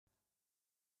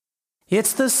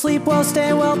It's the Sleep Well,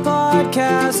 Stay Well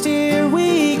podcast. Here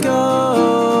we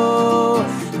go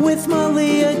with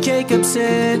Malia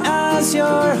Jacobson as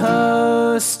your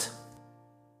host.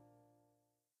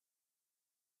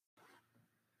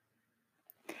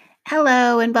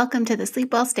 Hello, and welcome to the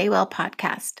Sleep Well, Stay Well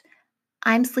podcast.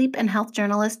 I'm sleep and health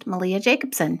journalist Malia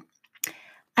Jacobson.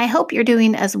 I hope you're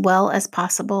doing as well as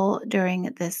possible during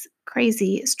this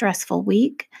crazy, stressful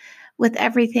week. With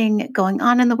everything going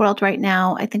on in the world right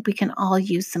now, I think we can all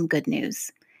use some good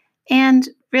news. And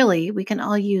really, we can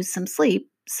all use some sleep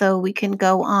so we can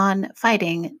go on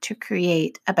fighting to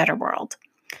create a better world.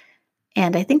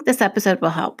 And I think this episode will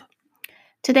help.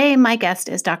 Today, my guest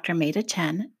is Dr. Maida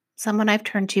Chen, someone I've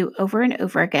turned to over and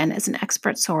over again as an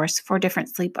expert source for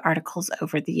different sleep articles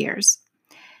over the years.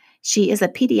 She is a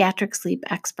pediatric sleep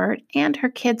expert, and her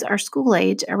kids are school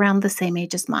age, around the same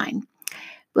age as mine.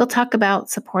 We'll talk about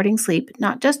supporting sleep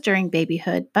not just during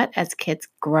babyhood, but as kids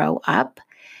grow up,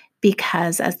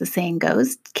 because as the saying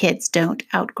goes, kids don't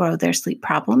outgrow their sleep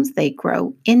problems, they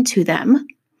grow into them.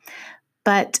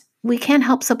 But we can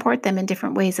help support them in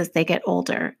different ways as they get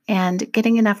older, and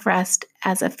getting enough rest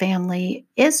as a family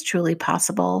is truly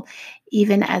possible,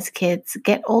 even as kids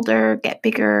get older, get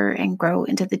bigger, and grow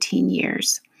into the teen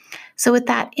years. So with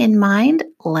that in mind,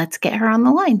 let's get her on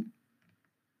the line.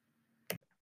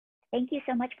 Thank you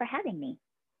so much for having me.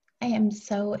 I am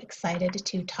so excited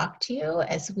to talk to you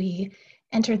as we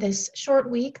enter this short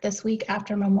week, this week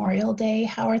after Memorial Day.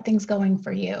 How are things going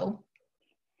for you?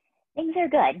 Things are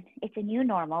good. It's a new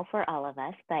normal for all of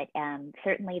us, but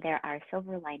certainly there are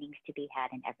silver linings to be had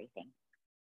in everything.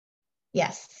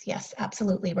 Yes,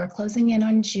 absolutely. We're closing in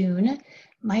on June.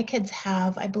 My kids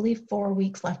have, I believe, 4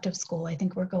 weeks left of school. I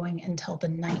think we're going until the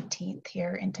 19th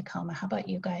here in Tacoma. How about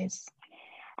you guys?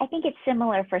 I think it's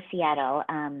similar for Seattle.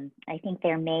 I think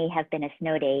there may have been a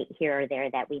snow day here or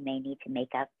there that we may need to make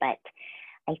up, but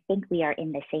I think we are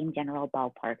in the same general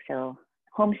ballpark, so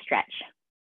home stretch.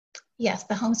 Yes,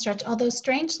 the home stretch, although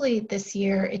strangely this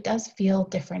year, it does feel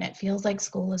different. It feels like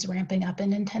school is ramping up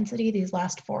in intensity these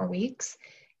last 4 weeks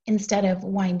instead of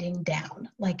winding down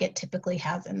like it typically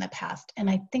has in the past.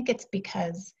 And I think it's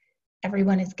because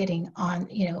everyone is getting on,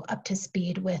 up to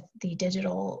speed with the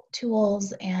digital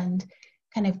tools and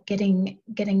kind of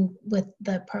getting with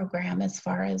the program as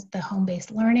far as the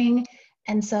home-based learning.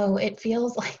 And so it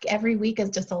feels like every week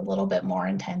is just a little bit more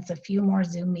intense, a few more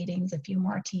Zoom meetings, a few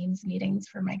more Teams meetings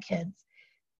for my kids,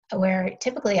 where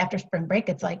typically after spring break,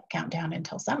 it's like countdown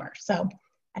until summer. So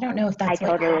I don't know if that's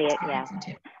what you're experiencing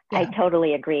too. Yeah. I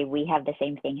totally agree. We have the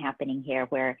same thing happening here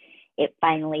where it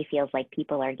finally feels like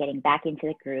people are getting back into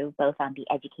the groove, both on the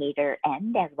educator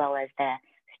end as well as the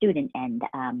student end.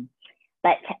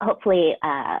 But hopefully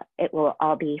it will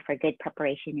all be for good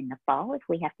preparation in the fall if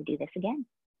we have to do this again.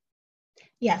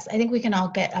 Yes, I think we can all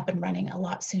get up and running a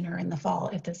lot sooner in the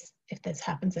fall if this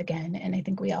happens again. And I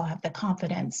think we all have the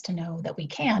confidence to know that we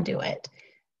can do it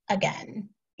again.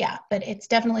 Yeah, but it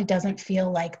definitely doesn't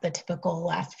feel like the typical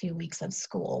last few weeks of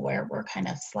school where we're kind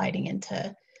of sliding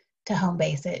into home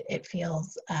base. It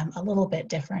feels a little bit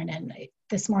different. And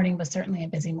this morning was certainly a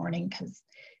busy morning because,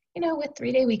 with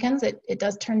 3-day weekends, it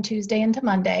does turn Tuesday into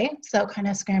Monday. So kind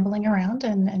of scrambling around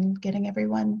and getting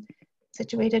everyone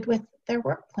situated with their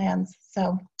work plans.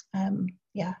 So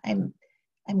yeah, I'm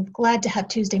glad to have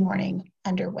Tuesday morning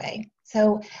underway.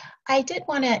 So I did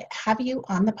want to have you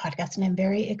on the podcast, and I'm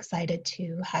very excited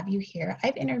to have you here.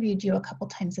 I've interviewed you a couple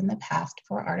times in the past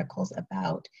for articles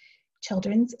about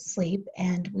children's sleep,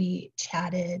 and we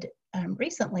chatted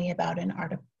recently about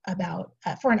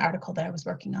for an article that I was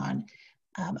working on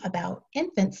about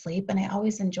infant sleep, and I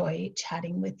always enjoy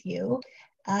chatting with you.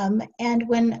 And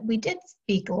when we did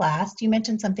speak last, you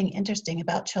mentioned something interesting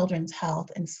about children's health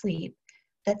and sleep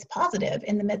that's positive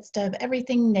in the midst of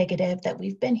everything negative that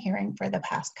we've been hearing for the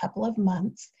past couple of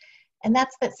months. And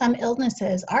that's that some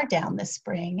illnesses are down this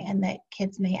spring and that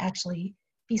kids may actually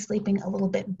be sleeping a little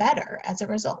bit better as a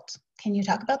result. Can you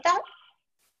talk about that?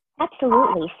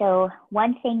 Absolutely. So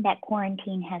one thing that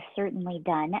quarantine has certainly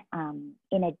done,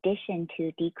 in addition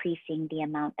to decreasing the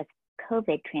amount of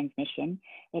COVID transmission,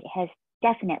 it has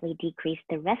definitely decreased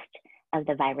the rest of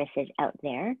the viruses out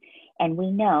there. And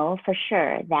we know for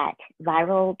sure that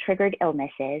viral triggered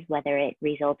illnesses, whether it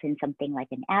results in something like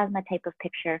an asthma type of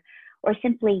picture, or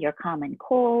simply your common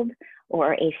cold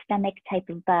or a stomach type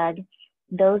of bug,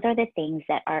 those are the things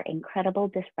that are incredible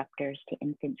disruptors to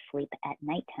infant sleep at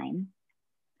nighttime.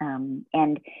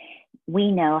 And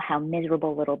we know how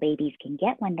miserable little babies can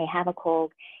get when they have a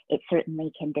cold. It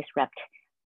certainly can disrupt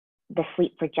the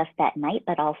sleep for just that night,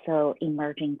 but also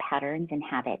emerging patterns and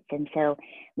habits. And so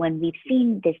when we've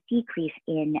seen this decrease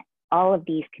in all of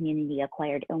these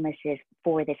community-acquired illnesses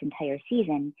for this entire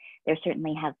season, there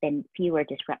certainly have been fewer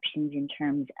disruptions in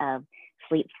terms of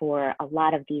sleep for a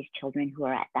lot of these children who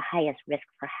are at the highest risk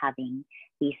for having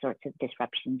these sorts of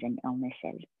disruptions and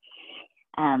illnesses.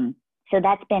 So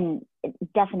that's been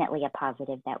definitely a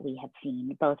positive that we have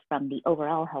seen, both from the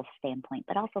overall health standpoint,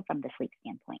 but also from the sleep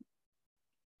standpoint.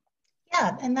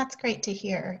 Yeah, and that's great to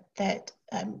hear that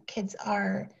kids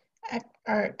are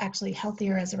actually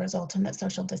healthier as a result, and that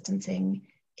social distancing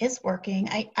is working.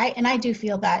 I do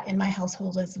feel that in my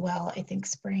household as well. I think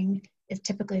spring is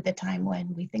typically the time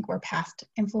when we think we're past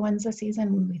influenza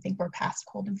season, when we think we're past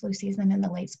cold and flu season in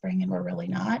the late spring, and we're really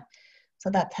not. So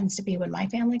that tends to be when my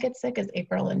family gets sick, is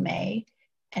April and May,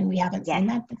 and we haven't seen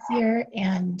that this year,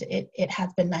 and it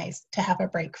has been nice to have a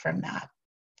break from that,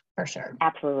 for sure.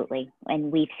 Absolutely,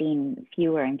 and we've seen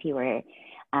fewer and fewer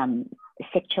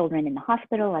sick children in the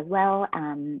hospital as well,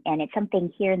 and it's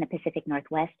something here in the Pacific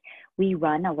Northwest, we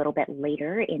run a little bit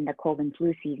later in the cold and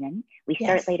flu season. We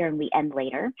start later and we end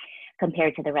later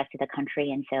compared to the rest of the country,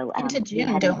 and so into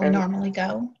June, don't we normally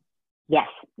go? Yes,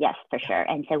 yes, for sure.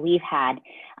 And so we've had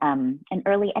an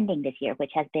early ending this year,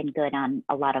 which has been good on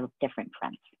a lot of different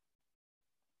fronts.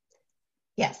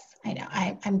 Yes, I know.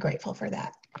 I'm grateful for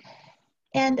that.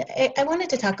 And I wanted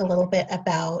to talk a little bit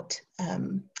about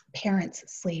parents'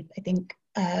 sleep. I think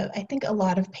a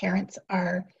lot of parents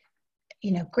are,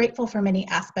 grateful for many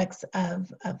aspects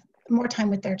of more time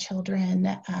with their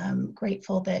children,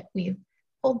 grateful that we've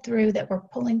pulled through, that we're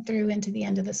pulling through into the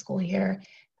end of the school year.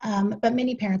 But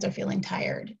many parents are feeling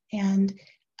tired. And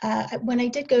when I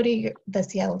did go to the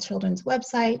Seattle Children's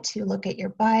website to look at your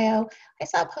bio, I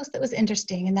saw a post that was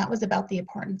interesting, and that was about the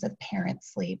importance of parent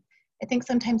sleep. I think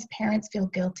sometimes parents feel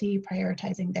guilty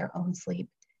prioritizing their own sleep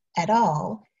at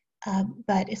all,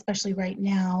 but especially right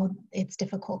now, it's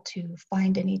difficult to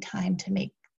find any time to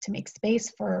make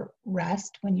space for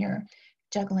rest when you're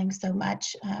juggling so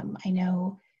much.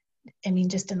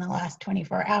 Just in the last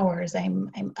 24 hours,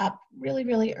 I'm up really,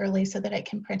 really early so that I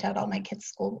can print out all my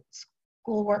kids'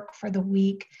 schoolwork for the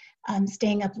week,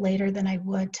 staying up later than I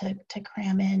would to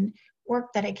cram in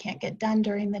work that I can't get done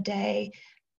during the day.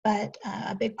 But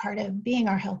a big part of being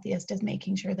our healthiest is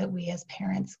making sure that we as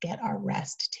parents get our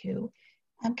rest too.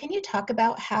 Can you talk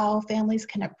about how families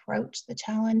can approach the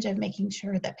challenge of making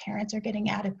sure that parents are getting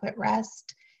adequate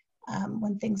rest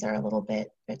when things are a little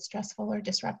bit stressful or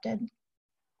disrupted?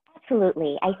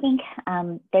 Absolutely. I think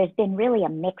there's been really a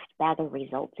mixed bag of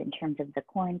results in terms of the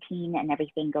quarantine and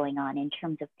everything going on in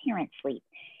terms of parent sleep.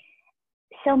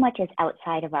 So much is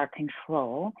outside of our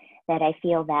control that I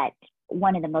feel that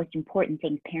one of the most important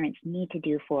things parents need to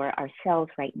do for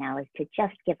ourselves right now is to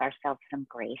just give ourselves some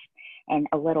grace and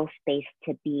a little space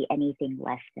to be anything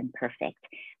less than perfect.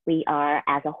 We are,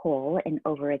 as a whole, an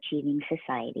overachieving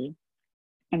society,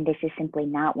 and this is simply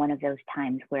not one of those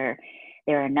times where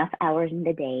there are enough hours in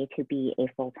the day to be a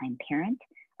full-time parent,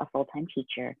 a full-time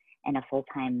teacher, and a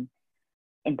full-time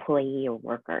employee or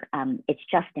worker. It's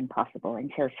just impossible.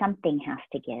 And so something has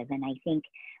to give. And I think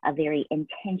a very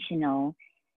intentional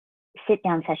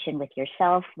sit-down session with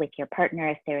yourself, with your partner,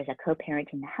 if there is a co-parent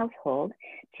in the household,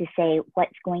 to say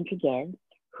what's going to give,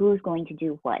 who's going to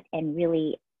do what, and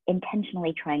really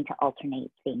intentionally trying to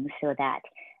alternate things so that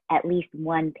at least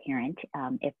one parent,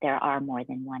 if there are more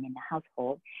than one in the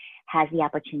household, has the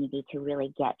opportunity to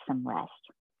really get some rest.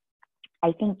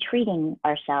 I think treating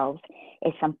ourselves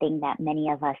is something that many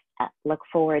of us look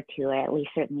forward to, or at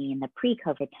least certainly in the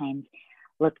pre-COVID times,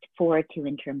 looked forward to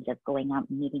in terms of going out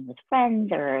and meeting with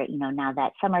friends, or, now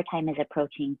that summertime is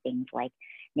approaching, things like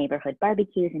neighborhood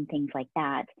barbecues and things like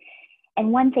that.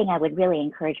 And one thing I would really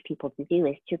encourage people to do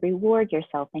is to reward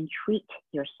yourself and treat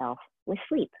yourself with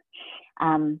sleep.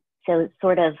 So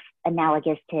sort of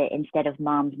analogous to, instead of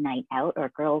mom's night out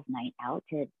or girls' night out,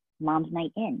 to mom's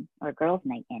night in or girls'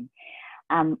 night in.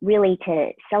 Really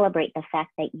to celebrate the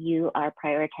fact that you are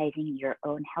prioritizing your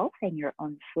own health and your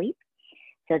own sleep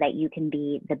so that you can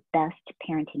be the best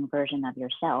parenting version of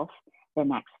yourself the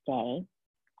next day.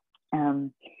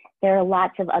 There are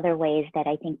lots of other ways that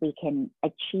I think we can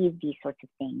achieve these sorts of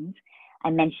things. I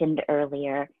mentioned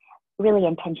earlier, really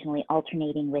intentionally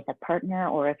alternating with a partner,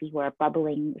 or if you are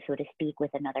bubbling, so to speak, with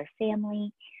another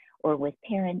family or with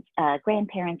parents,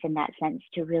 grandparents in that sense,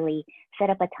 to really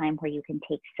set up a time where you can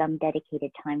take some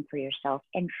dedicated time for yourself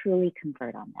and truly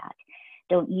convert on that.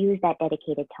 Don't use that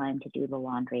dedicated time to do the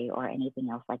laundry or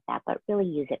anything else like that, but really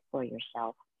use it for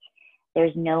yourself.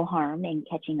 There's no harm in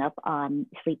catching up on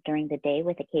sleep during the day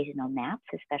with occasional naps,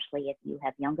 especially if you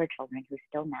have younger children who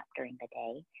still nap during the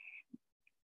day.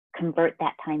 Convert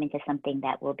that time into something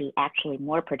that will be actually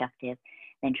more productive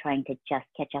than trying to just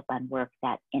catch up on work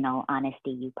that, in all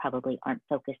honesty, you probably aren't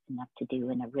focused enough to do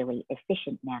in a really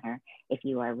efficient manner if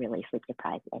you are really sleep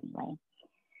deprived anyway.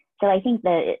 So I think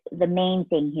the main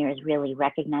thing here is really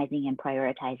recognizing and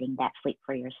prioritizing that sleep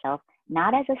for yourself,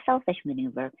 not as a selfish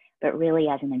maneuver, but really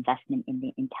as an investment in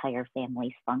the entire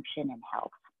family's function and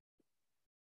health.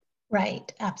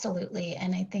 Right, absolutely.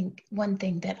 And I think one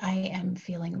thing that I am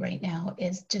feeling right now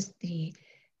is just the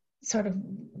sort of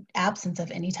absence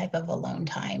of any type of alone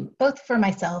time, both for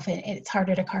myself, and it's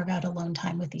harder to carve out alone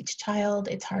time with each child.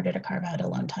 It's harder to carve out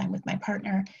alone time with my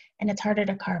partner, and it's harder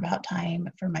to carve out time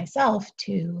for myself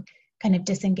to kind of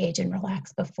disengage and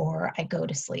relax before I go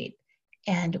to sleep.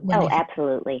 And when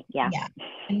absolutely, yeah.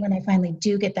 And when I finally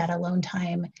do get that alone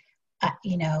time,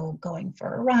 going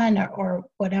for a run or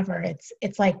whatever,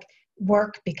 it's like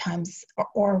work becomes,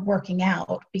 or working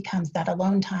out becomes that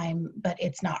alone time, but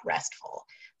it's not restful.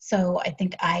 So I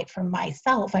think for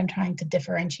myself, I'm trying to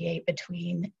differentiate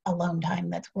between alone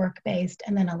time that's work-based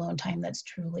and then alone time that's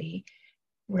truly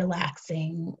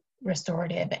relaxing,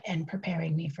 restorative, and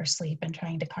preparing me for sleep, and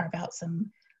trying to carve out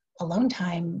some alone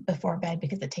time before bed,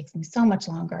 because it takes me so much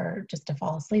longer just to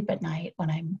fall asleep at night when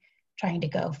I'm trying to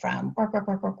go from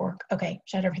work, okay,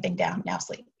 shut everything down, now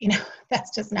sleep.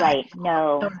 That's just not right.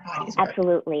 No,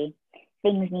 absolutely.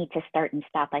 Things need to start and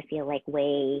stop, I feel like,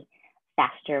 way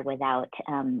faster without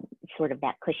sort of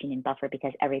that cushion and buffer,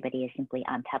 because everybody is simply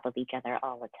on top of each other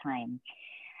all the time.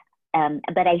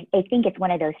 But I think it's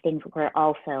one of those things where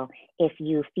also, if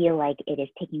you feel like it is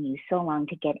taking you so long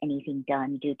to get anything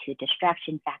done due to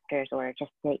distraction factors or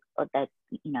just the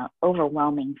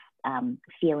overwhelming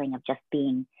feeling of just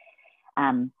being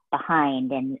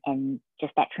behind and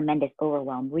just that tremendous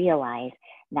overwhelm, realize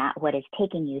that what is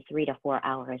taking you 3 to 4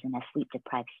 hours in a sleep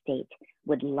deprived state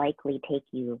would likely take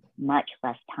you much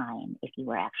less time if you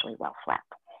were actually well slept.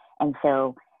 And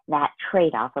so that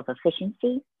trade-off of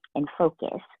efficiency and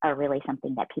focus are really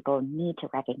something that people need to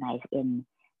recognize in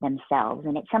themselves.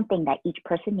 And it's something that each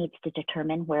person needs to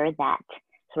determine where that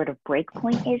sort of break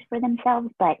point is for themselves.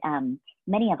 But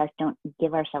many of us don't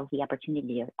give ourselves the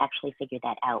opportunity to actually figure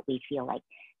that out. We feel like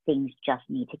things just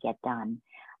need to get done,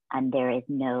 and there is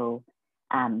no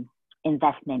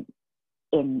investment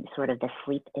in sort of the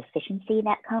sleep efficiency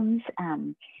that comes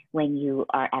when you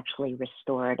are actually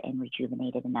restored and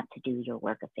rejuvenated enough to do your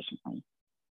work efficiently.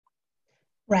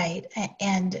 Right.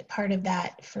 And part of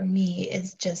that for me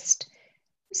is just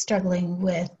struggling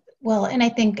with, and I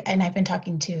think, and I've been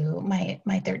talking to my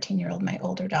 13-year-old, my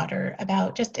older daughter,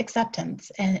 about just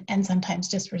acceptance and sometimes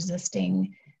just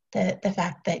resisting the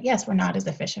fact that, yes, we're not as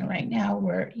efficient right now.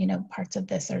 We're, parts of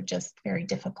this are just very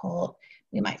difficult.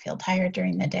 We might feel tired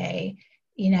during the day,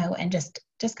 and just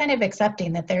kind of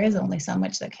accepting that there is only so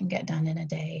much that can get done in a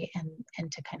day,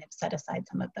 and to kind of set aside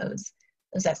some of those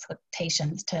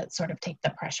expectations to sort of take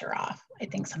the pressure off. I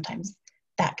think sometimes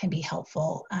that can be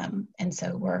helpful. And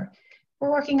so we're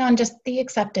working on just the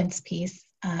acceptance piece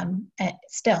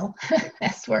still,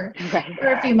 as we're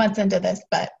a few months into this,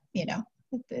 but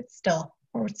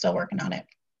we're still working on it.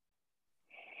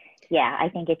 Yeah, I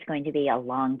think it's going to be a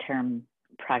long-term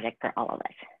project for all of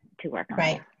us to work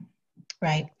on.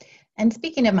 Right. And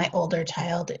speaking of my older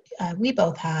child, we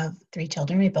both have 3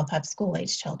 children. We both have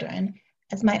school-age children.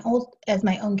 As my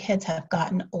own kids have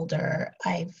gotten older,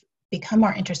 I've become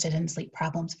more interested in sleep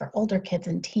problems for older kids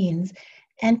and teens,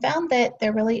 and found that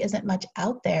there really isn't much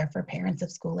out there for parents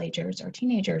of school agers or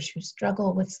teenagers who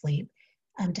struggle with sleep,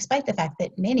 despite the fact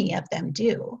that many of them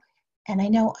do. And I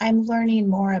know I'm learning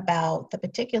more about the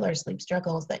particular sleep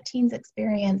struggles that teens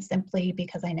experience simply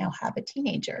because I now have a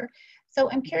teenager. So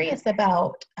I'm curious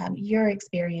about your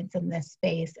experience in this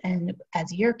space, and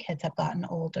as your kids have gotten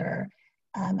older,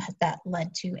 has that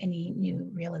led to any new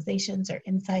realizations or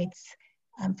insights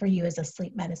for you as a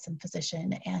sleep medicine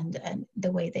physician, and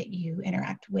the way that you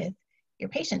interact with your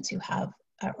patients who have,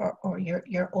 or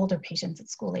your older patients at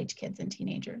school age kids and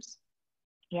teenagers?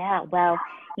 Yeah, well,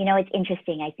 it's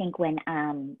interesting. I think when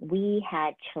we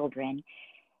had children,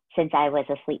 since I was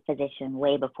a sleep physician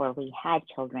way before we had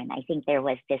children, I think there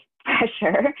was this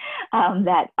pressure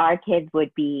that our kids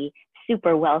would be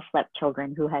super well slept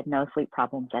children who had no sleep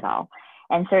problems at all.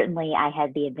 And certainly I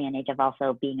had the advantage of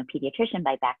also being a pediatrician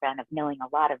by background, of knowing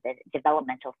a lot of the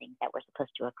developmental things that were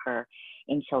supposed to occur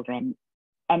in children.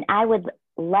 And I would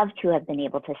love to have been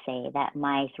able to say that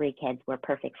my 3 kids were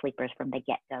perfect sleepers from the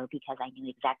get-go, because I knew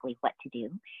exactly what to do.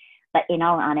 But in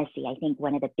all honesty, I think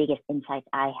one of the biggest insights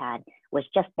I had was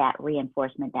just that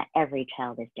reinforcement that every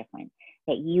child is different,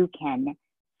 that you can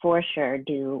for sure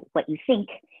do what you think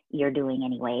you're doing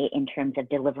anyway, in terms of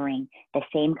delivering the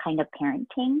same kind of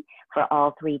parenting for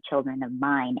all 3 children of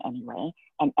mine anyway,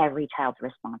 and every child's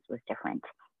response was different.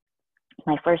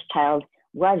 My first child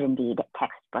was indeed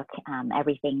textbook.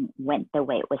 Everything went the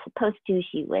way it was supposed to.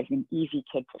 She was an easy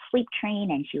kid to sleep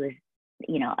train, and she was,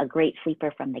 you know, a great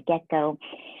sleeper from the get-go.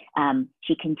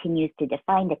 She continues to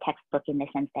define the textbook in the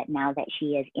sense that now that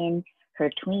she is in her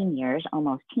tween years,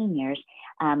 almost teen years,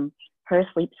 her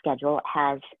sleep schedule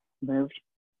has moved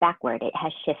backward. It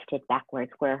has shifted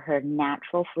backwards, where her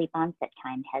natural sleep onset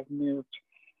time has moved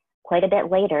quite a bit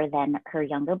later than her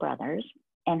younger brothers.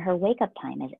 And her wake-up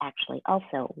time is actually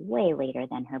also way later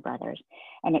than her brothers.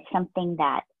 And it's something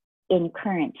that in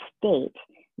current state,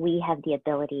 we have the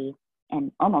ability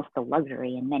and almost the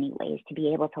luxury in many ways to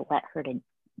be able to let her to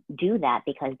do that,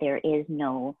 because there is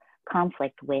no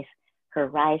conflict with her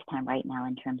rise time right now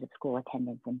in terms of school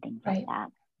attendance and things like that.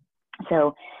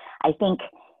 So I think,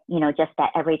 you know, just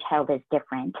that every child is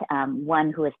different.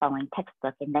 One who is following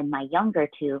textbook, and then my younger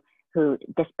 2, who,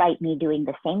 despite me doing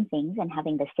the same things and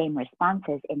having the same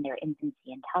responses in their infancy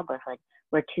and toddlerhood,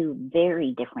 were 2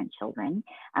 very different children.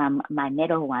 My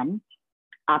middle one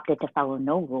opted to follow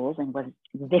no rules and was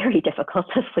very difficult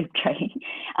to sleep train.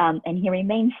 And he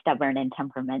remains stubborn in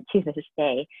temperament to this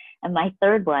day. And my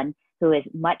third one, who is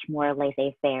much more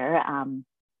laissez-faire,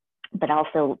 but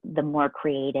also the more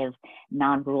creative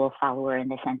non-rule follower in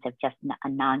the sense of just a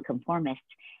non-conformist,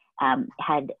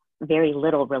 had very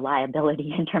little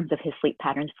reliability in terms of his sleep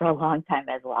patterns for a long time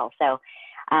as well. So,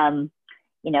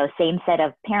 you know, same set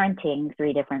of parenting,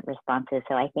 3 different responses.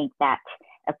 So I think that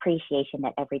appreciation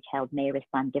that every child may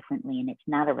respond differently, and it's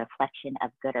not a reflection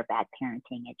of good or bad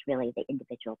parenting, it's really the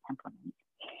individual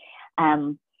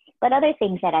temperament. But other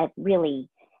things that I've really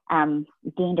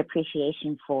gained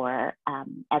appreciation for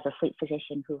as a sleep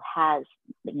physician who has,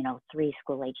 you know, 3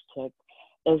 school-age kids,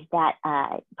 is that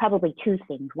probably 2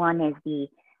 things. One is the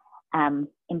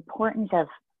importance of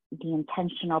the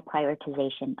intentional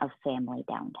prioritization of family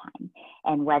downtime,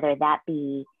 and whether that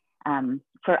be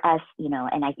for us, you know,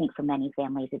 and I think for many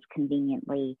families, it's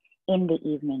conveniently in the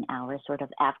evening hours, sort of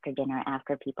after dinner,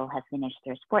 after people have finished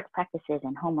their sports practices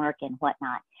and homework and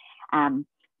whatnot.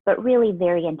 But really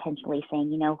very intentionally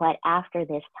saying, you know what, after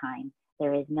this time,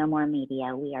 there is no more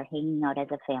media. We are hanging out as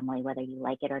a family, whether you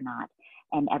like it or not,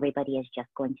 and everybody is just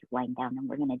going to wind down and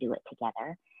we're going to do it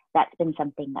together. That's been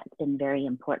something that's been very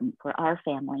important for our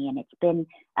family, and it's been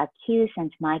a cue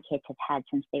since my kids have had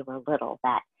since they were little,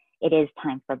 that it is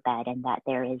time for bed, and that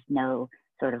there is no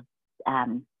sort of,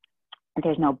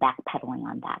 there's no backpedaling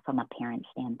on that from a parent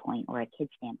standpoint or a kid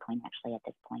standpoint, actually, at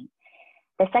this point.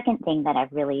 The second thing that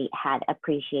I've really had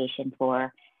appreciation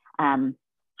for,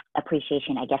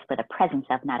 appreciation, I guess, for the presence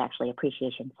of, not actually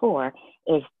appreciation for,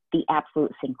 is the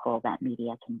absolute sinkhole that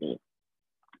media can be.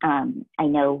 I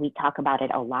know we talk about it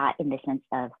a lot in the sense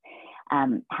of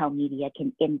how media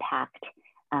can impact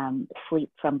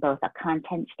sleep from both a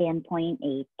content standpoint,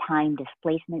 a time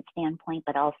displacement standpoint,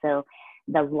 but also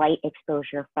the light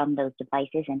exposure from those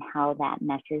devices and how that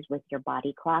messes with your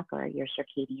body clock or your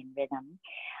circadian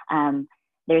rhythm.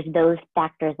 There's those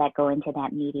factors that go into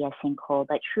that media sinkhole,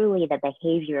 but truly the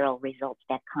behavioral results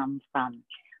that come from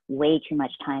way too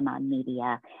much time on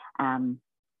media,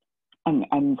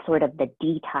 and sort of the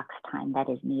detox time that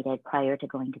is needed prior to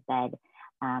going to bed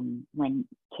when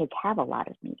kids have a lot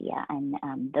of media.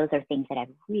 And those are things that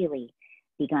I've really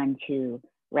begun to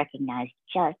recognize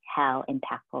just how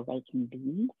impactful they can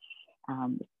be,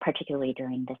 particularly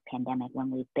during this pandemic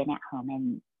when we've been at home.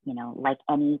 And, you know, like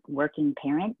any working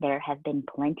parent, there have been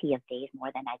plenty of days, more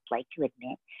than I'd like to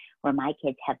admit, where my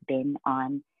kids have been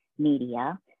on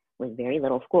media with very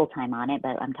little school time on it,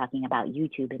 but I'm talking about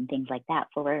YouTube and things like that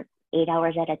for 8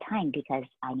 hours at a time because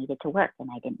I needed to work and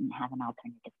I didn't have an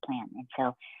alternative plan. And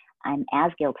so I'm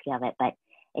as guilty of it, but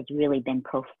it's really been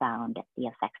profound, the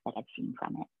effects that I've seen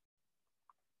from it.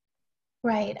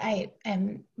 Right, I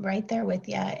am right there with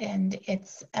you, and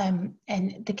it's and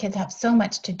the kids have so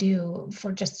much to do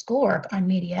for just schoolwork on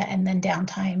media, and then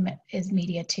downtime is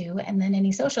media too, and then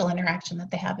any social interaction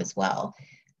that they have as well.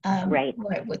 Right.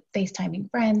 With FaceTiming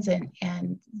friends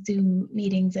and Zoom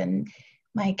meetings, and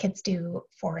my kids do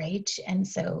 4-H, and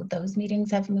so those meetings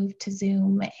have moved to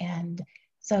Zoom, and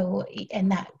so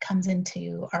that comes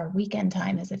into our weekend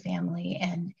time as a family.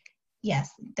 And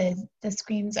yes, the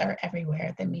screens are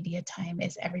everywhere, the media time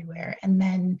is everywhere, and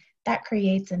then that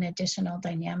creates an additional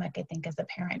dynamic, I think, as a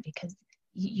parent, because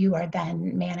you are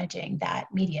then managing that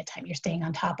media time. You're staying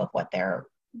on top of what they're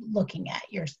looking at.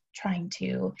 You're trying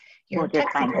to, you're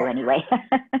trying to anyway.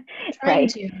 Trying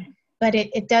to, but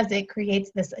it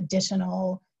creates this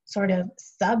additional sort of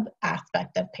sub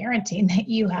aspect of parenting that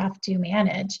you have to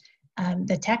manage,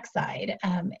 the tech side.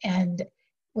 And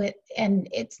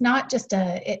it's not just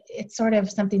it's sort of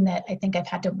something that I think I've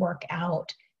had to work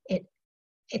out.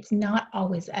 It's not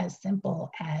always as simple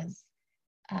as,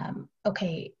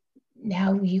 okay,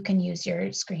 now you can use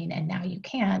your screen and now you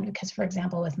can, because for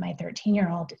example, with my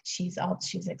 13-year-old, she's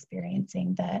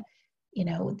experiencing the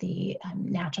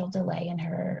natural delay in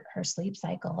her sleep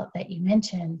cycle that you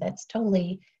mentioned. That's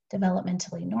totally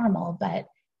developmentally normal, but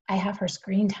I have her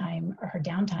screen time or her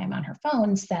downtime on her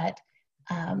phone set,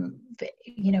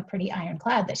 pretty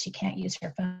ironclad, that she can't use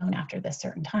her phone after this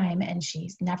certain time. And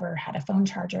she's never had a phone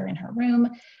charger in her room.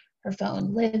 Her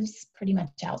phone lives pretty much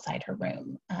outside her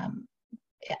room,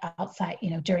 outside,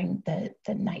 during the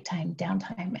nighttime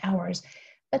downtime hours.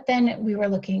 But then we were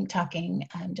talking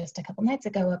just a couple nights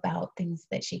ago about things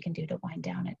that she can do to wind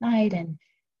down at night,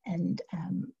 and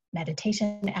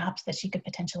meditation apps that she could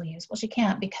potentially use. Well, she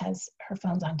can't because her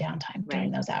phone's on downtime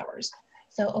during those hours.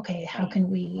 So, okay, how can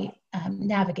we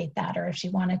navigate that? Or if she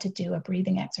wanted to do a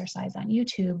breathing exercise on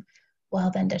YouTube, well,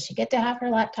 then does she get to have her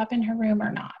laptop in her room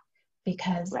or not?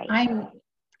 Because I'm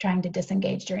trying to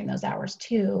disengage during those hours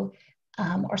too,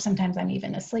 or sometimes I'm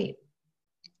even asleep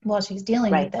while she's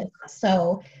dealing with it.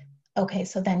 So, okay,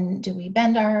 so then do we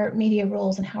bend our media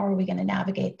rules, and how are we going to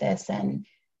navigate this? And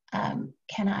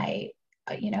can I,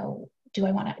 do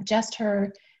I want to adjust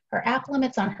her app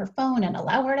limits on her phone and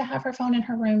allow her to have her phone in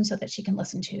her room so that she can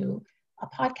listen to a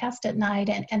podcast at night?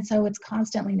 And so it's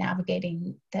constantly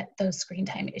navigating those screen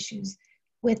time issues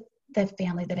with the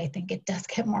family, that I think it does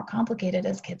get more complicated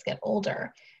as kids get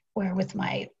older, where with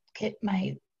my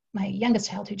youngest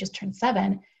child, who just turned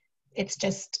 7, it's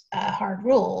just a hard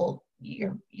rule.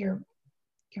 Your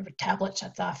tablet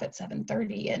shuts off at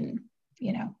 7:30, and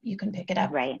you can pick it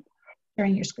up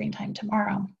during your screen time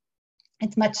tomorrow.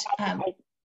 It's much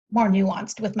more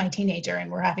nuanced with my teenager, and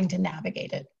we're having to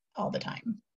navigate it all the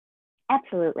time.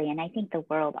 Absolutely. And I think the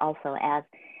world also, as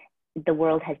the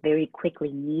world has very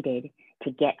quickly needed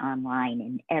to get online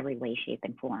in every way, shape,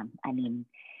 and form. I mean,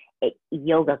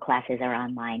 yoga classes are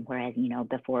online, whereas,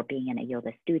 before, being in a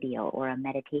yoga studio or a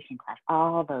meditation class,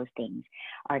 all those things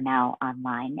are now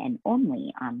online and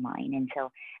only online. And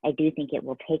so I do think it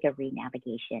will take a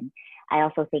re-navigation. I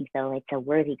also think, though, it's a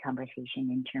worthy conversation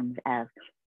in terms of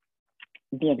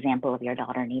the example of your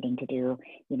daughter needing to do,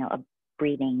 a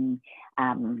breathing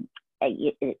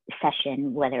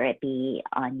session, whether it be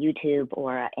on YouTube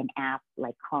or an app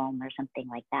like Calm or something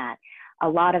like that. A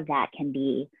lot of that can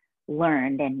be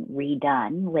learned and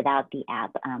redone without the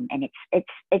app, and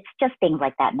it's just things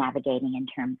like that, navigating in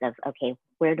terms of, okay,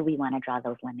 where do we want to draw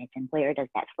those limits, and where does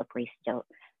that slippery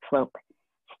slope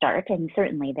start? And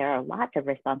certainly there are lots of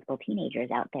responsible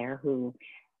teenagers out there who,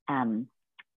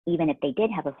 even if they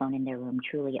did have a phone in their room,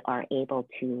 truly are able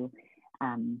to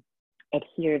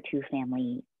adhere to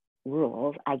family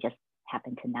rules. I just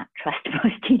happen to not trust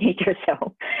most teenagers,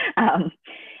 so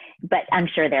but I'm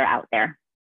sure they're out there.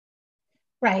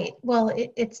 Right. Well,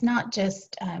 it's not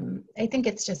just, I think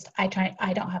it's just, I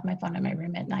don't have my phone in my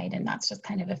room at night, and that's just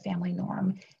kind of a family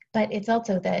norm. But it's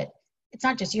also that it's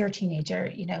not just your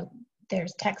teenager,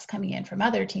 there's texts coming in from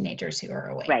other teenagers who are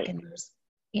awake. And there's,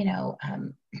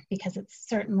 because it's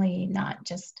certainly not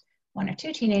just 1 or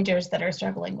 2 teenagers that are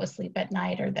struggling with sleep at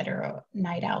night, or that are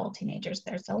night owl teenagers.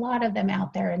 There's a lot of them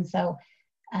out there. And so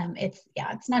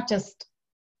it's not just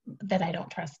that I don't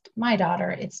trust my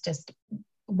daughter. It's just,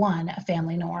 1, a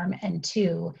family norm, and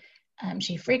 2,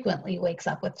 she frequently wakes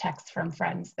up with texts from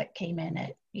friends that came in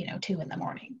at 2 in the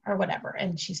morning or whatever,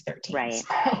 and she's 13.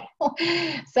 But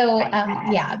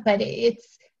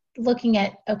it's looking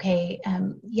at, okay,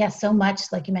 yes, so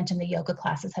much, like you mentioned, the yoga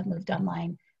classes have moved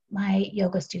online. My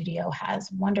yoga studio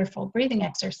has wonderful breathing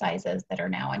exercises that are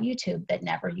now on YouTube that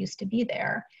never used to be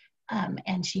there.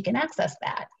 And she can access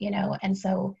that, and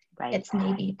so it's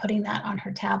maybe putting that on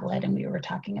her tablet. And we were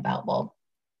talking about, well,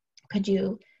 could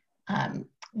you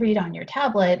read on your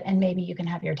tablet, and maybe you can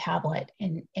have your tablet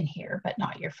in here, but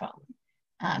not your phone.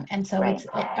 And so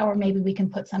or maybe we can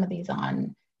put some of these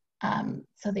on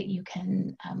so that you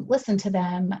can listen to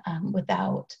them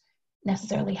without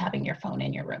necessarily having your phone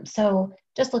in your room. So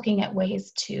just looking at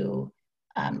ways to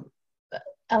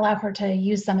allow her to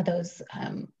use some of those,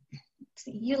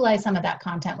 utilize some of that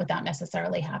content without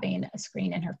necessarily having a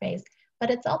screen in her face.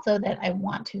 But it's also that I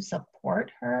want to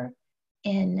support her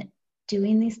in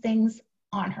doing these things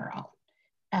on her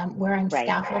own, where I'm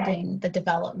scaffolding the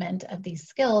development of these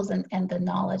skills and the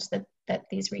knowledge that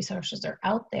these resources are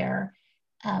out there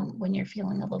when you're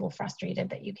feeling a little frustrated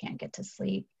that you can't get to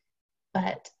sleep.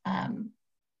 But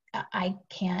I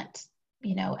can't,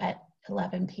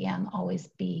 11 p.m. always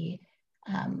be,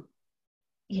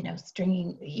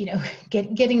 stringing,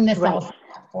 getting this all set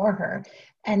up for her.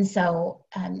 And so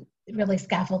really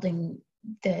scaffolding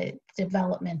the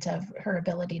development of her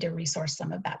ability to resource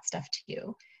some of that stuff to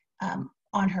you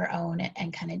on her own,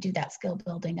 and kind of do that skill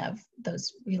building of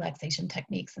those relaxation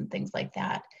techniques and things like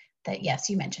that, that yes,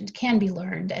 you mentioned can be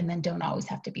learned and then don't always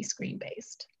have to be screen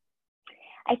based.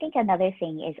 I think another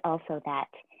thing is also that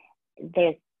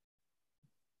there's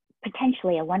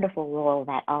potentially a wonderful role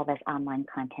that all this online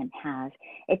content has.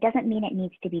 It doesn't mean it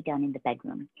needs to be done in the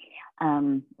bedroom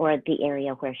or the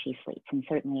area where she sleeps. And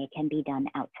certainly it can be done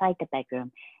outside the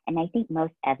bedroom. And I think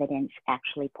most evidence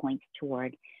actually points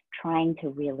toward trying to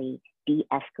really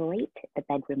de-escalate the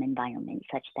bedroom environment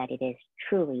such that it is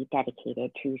truly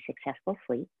dedicated to successful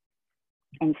sleep.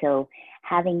 And so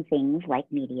having things like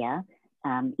media,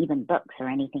 even books or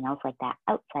anything else like that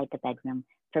outside the bedroom,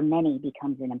 for many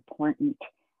becomes an important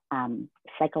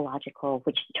psychological,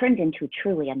 which turns into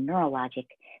truly a neurologic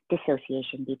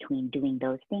dissociation between doing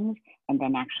those things and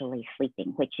then actually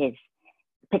sleeping, which is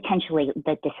potentially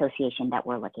the dissociation that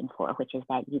we're looking for, which is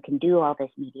that you can do all this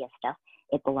media stuff.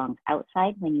 It belongs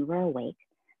outside when you were awake,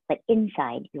 but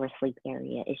inside your sleep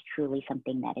area is truly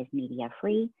something that is media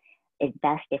free. It's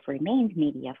best if it remains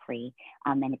media free,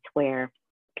 and it's where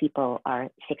people are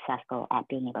successful at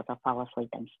being able to fall asleep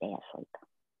and stay asleep.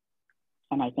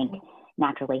 And I think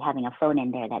naturally having a phone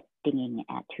in there that's dinging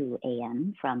at 2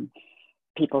 a.m. from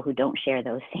people who don't share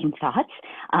those same thoughts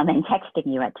and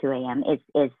texting you at 2 a.m.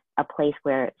 is a place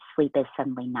where sleep is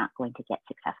suddenly not going to get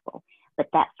successful. But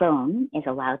that phone is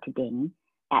allowed to ding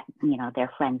at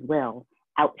their friend's will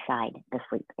outside the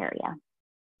sleep area.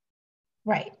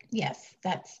 Right. Yes,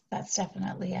 that's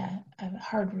definitely a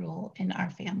hard rule in our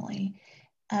family.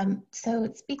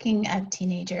 So speaking of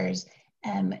teenagers,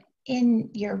 in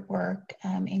your work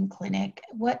in clinic,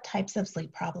 what types of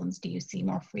sleep problems do you see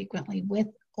more frequently with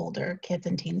older kids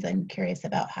and teens? I'm curious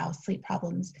about how sleep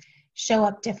problems show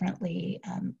up differently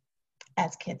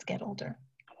as kids get older.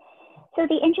 So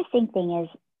the interesting thing is,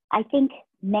 I think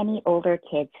many older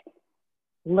kids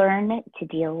learn to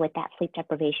deal with that sleep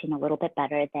deprivation a little bit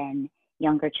better than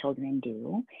younger children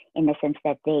do, in the sense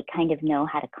that they kind of know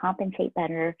how to compensate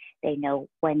better. They know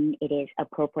when it is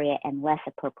appropriate and less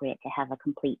appropriate to have a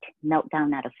complete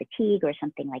meltdown out of fatigue or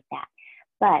something like that.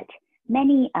 But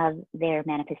many of their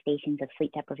manifestations of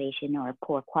sleep deprivation or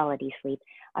poor quality sleep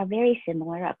are very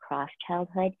similar across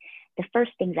childhood. The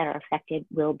first things that are affected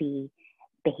will be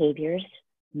behaviors,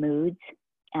 moods.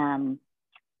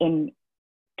 In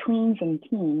tweens and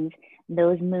teens,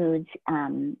 those moods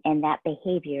and that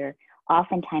behavior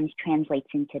oftentimes translates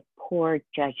into poor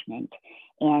judgment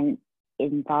and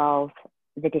involve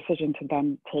the decision to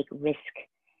then take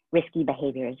risky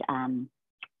behaviors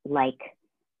like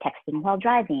texting while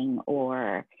driving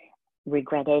or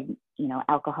regretted,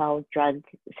 alcohol, drug,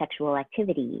 sexual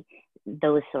activity,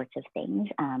 those sorts of things.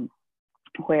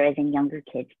 Whereas in younger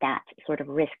kids, that sort of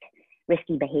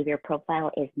risky behavior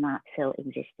profile is not so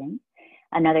existent.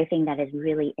 Another thing that is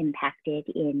really impacted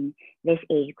in this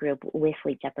age group with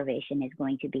sleep deprivation is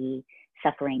going to be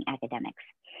suffering academics.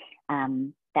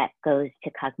 That goes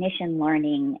to cognition,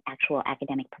 learning, actual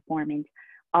academic performance.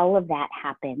 All of that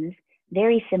happens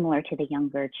very similar to the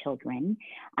younger children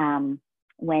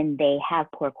when they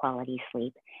have poor quality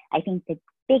sleep. I think the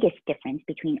biggest difference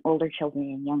between older children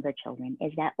and younger children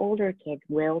is that older kids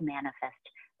will manifest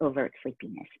overt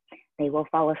sleepiness. They will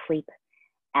fall asleep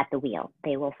at the wheel.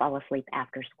 They will fall asleep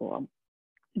after school.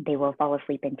 They will fall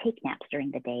asleep and take naps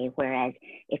during the day. Whereas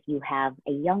if you have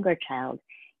a younger child,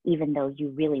 even though you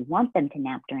really want them to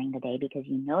nap during the day because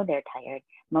you know they're tired,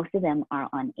 most of them are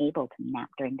unable to nap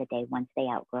during the day once they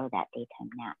outgrow that daytime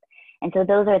nap. And so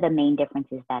those are the main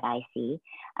differences that I see.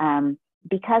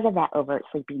 Because of that overt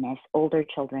sleepiness, older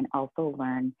children also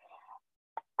learn,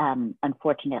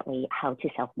 unfortunately, how to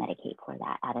self-medicate for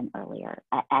that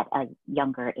at a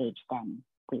younger age than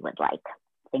we would like.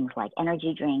 Things like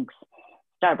energy drinks,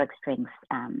 Starbucks drinks,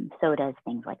 sodas,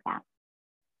 things like that.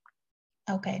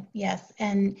 Okay, yes.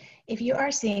 And if you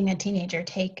are seeing a teenager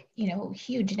take,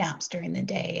 huge naps during the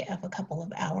day of a couple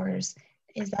of hours,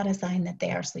 is that a sign that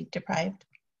they are sleep deprived?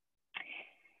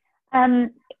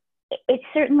 It's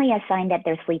certainly a sign that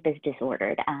their sleep is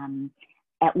disordered.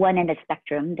 At one end of the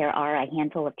spectrum, there are a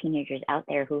handful of teenagers out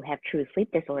there who have true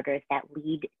sleep disorders that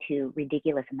lead to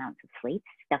ridiculous amounts of sleep,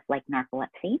 stuff like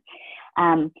narcolepsy.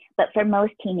 But for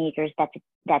most teenagers,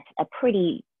 that's a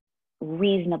pretty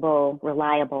reasonable,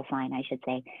 reliable sign, I should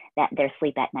say, that their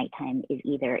sleep at nighttime is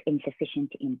either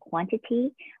insufficient in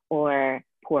quantity or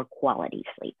poor quality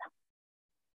sleep.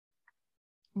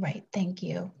 Right, thank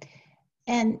you.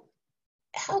 And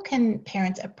how can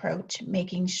parents approach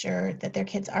making sure that their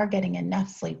kids are getting enough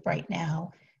sleep right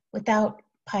now without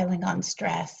piling on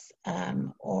stress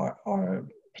or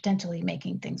potentially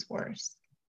making things worse?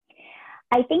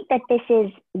 I think that this is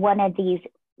one of these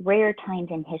rare times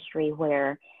in history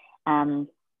where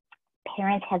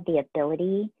parents have the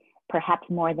ability, perhaps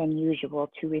more than usual,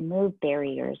 to remove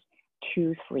barriers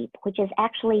to sleep, which is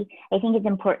actually, I think it's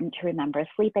important to remember,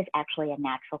 sleep is actually a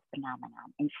natural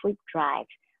phenomenon, and sleep drives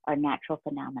are natural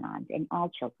phenomenons in all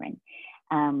children.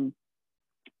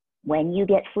 When you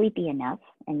get sleepy enough,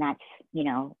 and that's, you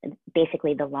know,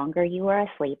 basically the longer you are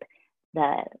asleep,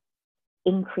 the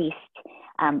increased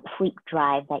sleep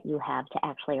drive that you have to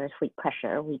actually, or sleep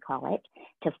pressure, we call it,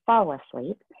 to fall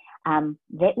asleep,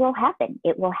 that will happen.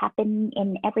 It will happen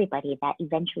in everybody that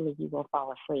eventually you will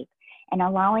fall asleep. And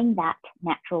allowing that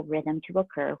natural rhythm to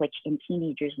occur, which in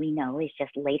teenagers we know is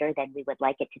just later than we would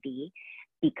like it to be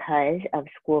because of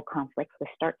school conflicts with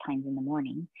start times in the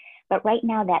morning. But right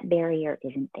now that barrier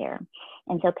isn't there.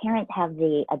 And so parents have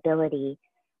the ability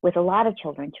with a lot of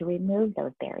children to remove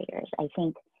those barriers. I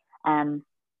think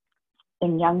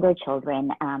in younger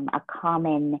children, a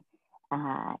common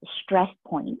stress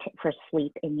point for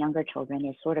sleep in younger children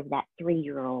is sort of that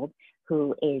 3-year-old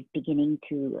who is beginning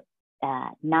to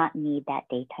not need that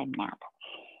daytime nap.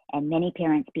 And many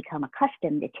parents become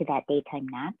accustomed to that daytime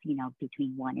nap, you know,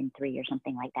 between 1 and 3 or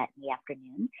something like that in the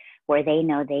afternoon, where they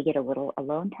know they get a little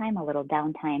alone time, a little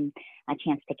downtime, a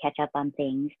chance to catch up on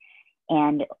things.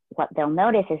 And what they'll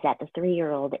notice is that the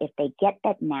 3-year-old, if they get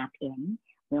that nap in,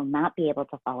 will not be able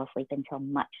to fall asleep until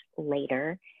much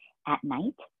later at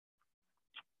night.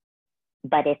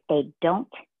 But if they don't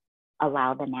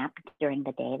allow the nap during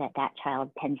the day, that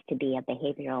child tends to be a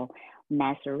behavioral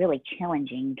mess or really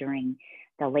challenging during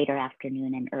the later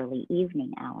afternoon and early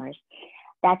evening hours.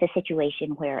 That's a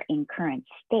situation where in current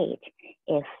state,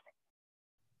 if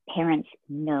parents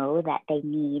know that they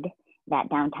need that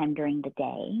downtime during the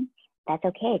day, that's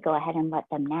okay. Go ahead and let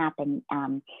them nap. And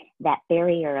that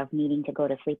barrier of needing to go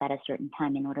to sleep at a certain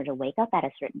time in order to wake up at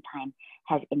a certain time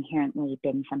has inherently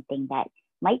been something that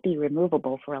might be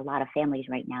removable for a lot of families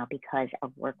right now because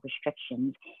of work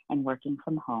restrictions and working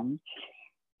from home.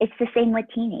 It's the same with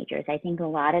teenagers. I think a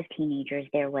lot of teenagers,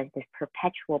 there was this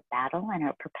perpetual battle and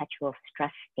a perpetual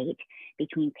stress state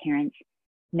between parents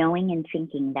knowing and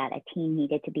thinking that a teen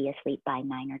needed to be asleep by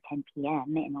 9 or 10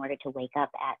 p.m. in order to wake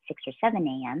up at 6 or 7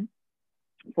 a.m.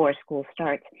 before school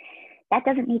starts. That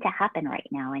doesn't need to happen right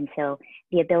now. And so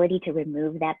the ability to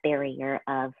remove that barrier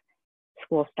of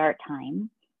school start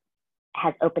time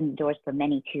has opened the doors for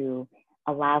many to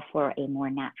allow for a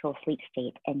more natural sleep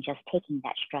state and just taking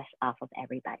that stress off of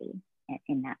everybody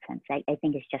in that sense. I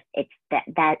think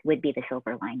that would be the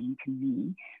silver lining to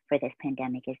me for this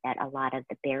pandemic, is that a lot of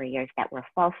the barriers that were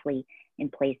falsely in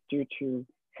place due to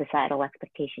societal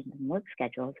expectations and work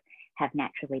schedules have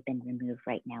naturally been removed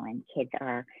right now, and kids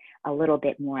are a little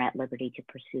bit more at liberty to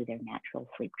pursue their natural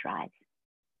sleep drives.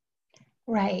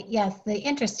 Right, yes, the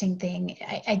interesting thing,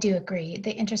 I do agree.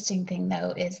 The interesting thing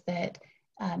though is that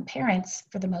parents,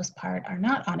 for the most part, are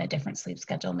not on a different sleep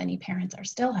schedule. Many parents are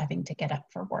still having to get up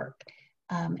for work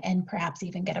and perhaps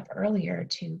even get up earlier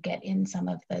to get in some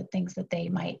of the things that they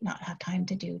might not have time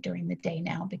to do during the day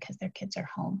now because their kids are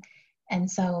home. And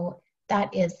so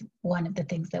that is one of the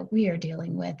things that we are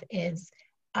dealing with is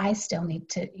I still need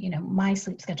to, you know, my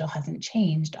sleep schedule hasn't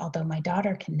changed, although my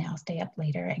daughter can now stay up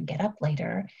later and get up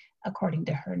later according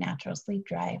to her natural sleep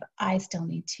drive. I still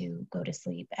need to go to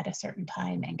sleep at a certain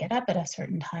time and get up at a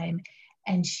certain time.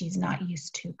 And she's not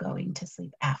used to going to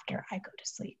sleep after I go to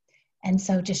sleep. And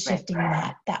so just shifting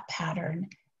that pattern.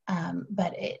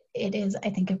 But it is, I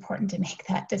think, important to make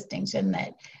that distinction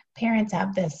that parents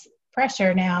have this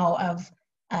pressure now of,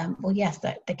 well, yes,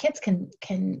 the kids can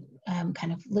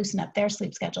kind of loosen up their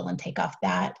sleep schedule and take off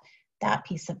that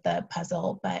piece of the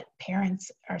puzzle, but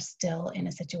parents are still in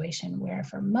a situation where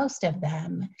for most of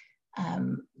them,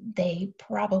 they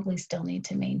probably still need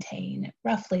to maintain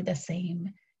roughly the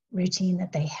same routine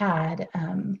that they had.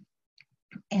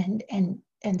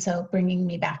 And so bringing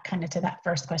me back kind of to that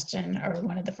first question, or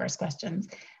one of the first questions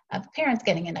of parents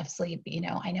getting enough sleep, you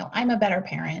know I'm a better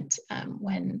parent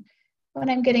when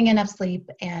I'm getting enough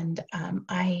sleep, and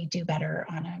I do better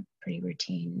on a pretty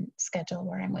routine schedule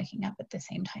where I'm waking up at the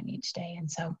same time each day.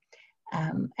 And so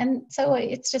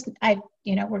it's just,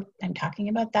 I'm talking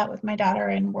about that with my daughter,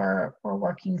 and we're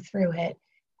working through it.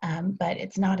 But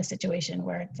it's not a situation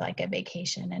where it's like a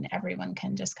vacation and everyone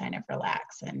can just kind of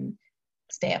relax and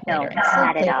stay up later and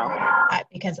sleep later,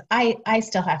 because I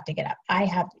still have to get up. I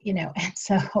have, and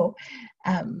so,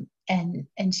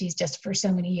 and she's just for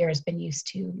so many years been used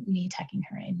to me tucking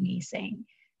her in, me saying,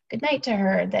 goodnight to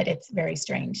her, that it's very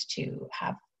strange to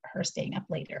have her staying up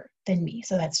later than me.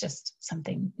 So that's just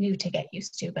something new to get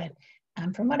used to. But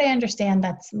from what I understand,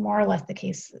 that's more or less the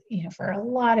case, for a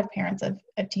lot of parents of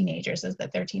teenagers, is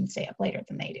that their teens stay up later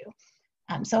than they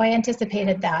do. So I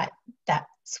anticipated that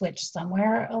switch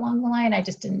somewhere along the line. I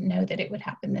just didn't know that it would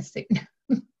happen this soon.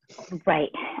 Right.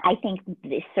 I think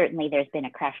certainly there's been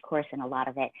a crash course in a lot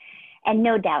of it. And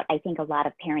no doubt, I think a lot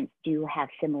of parents do have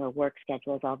similar work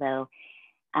schedules, although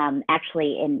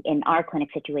actually in our clinic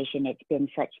situation, it's been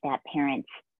such that parents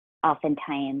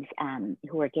oftentimes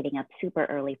who are getting up super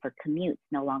early for commutes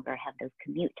no longer have those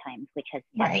commute times, which has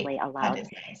actually allowed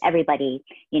everybody,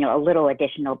 a little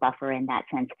additional buffer in that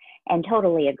sense. And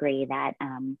totally agree that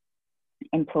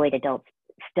employed adults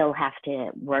still have to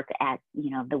work at,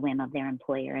 the whim of their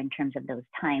employer in terms of those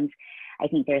times. I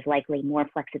think there's likely more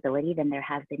flexibility than there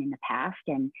has been in the past.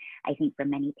 And I think for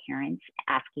many parents,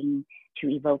 asking to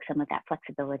evoke some of that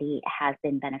flexibility has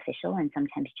been beneficial, and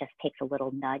sometimes just takes a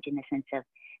little nudge in the sense of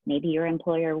maybe your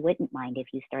employer wouldn't mind if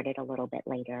you started a little bit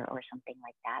later or something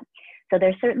like that. So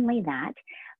there's certainly that.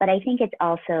 But I think it's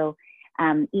also,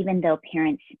 even though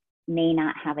parents may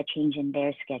not have a change in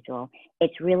their schedule,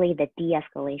 it's really the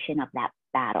de-escalation of that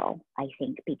battle, I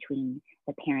think, between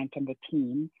the parent and the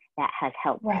teen that has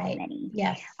helped many.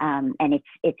 Yes. And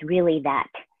it's really that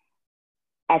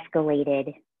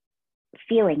escalated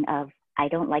feeling of, I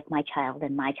don't like my child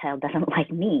and my child doesn't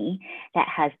like me, that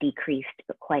has decreased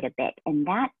quite a bit. And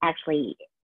that actually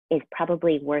is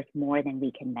probably worth more than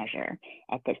we can measure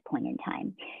at this point in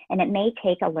time. And it may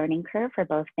take a learning curve for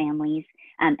both families,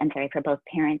 for both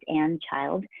parents and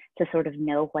child to sort of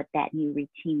know what that new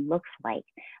routine looks like.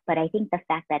 But I think the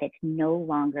fact that it's no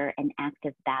longer an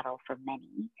active battle for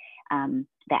many,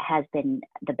 that has been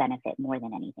the benefit more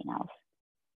than anything else.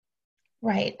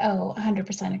 Right. Oh,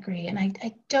 100% agree. And I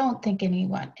don't think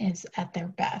anyone is at their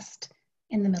best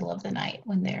in the middle of the night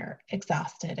when they're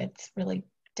exhausted. It's really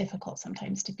difficult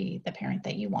sometimes to be the parent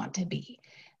that you want to be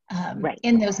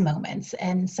in those moments.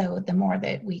 And so the more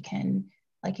that we can,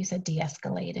 like you said,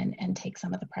 de-escalate and take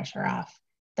some of the pressure off,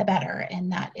 the better.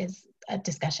 And that is a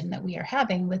discussion that we are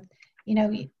having with,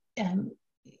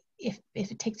 if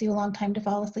it takes you a long time to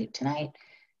fall asleep tonight,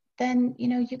 then,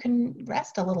 you can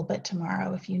rest a little bit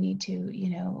tomorrow if you need to,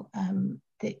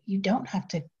 that you don't have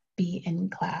to be in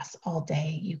class all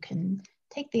day. You can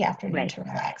take the afternoon to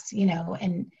relax,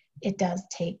 and it does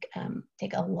take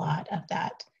a lot of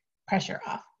that pressure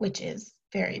off, which is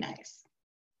very nice.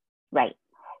 Right.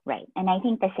 And I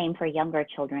think the same for younger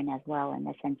children as well, in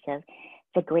the sense of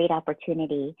it's a great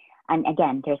opportunity. And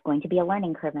again, there's going to be a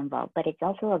learning curve involved, but it's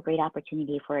also a great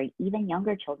opportunity for even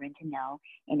younger children to know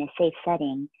in a safe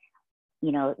setting,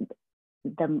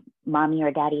 the mommy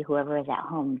or daddy, whoever is at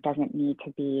home, doesn't need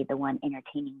to be the one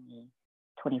entertaining me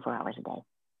 24 hours a day.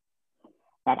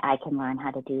 That I can learn how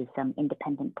to do some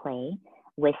independent play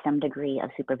with some degree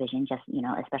of supervision, just,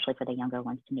 especially for the younger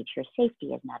ones, to make sure safety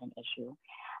is not an issue.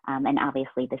 And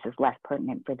obviously this is less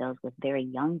pertinent for those with very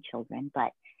young children,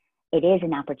 but it is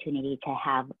an opportunity to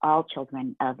have all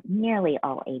children of nearly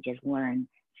all ages learn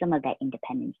some of that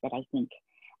independence that I think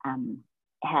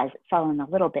has fallen a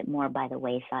little bit more by the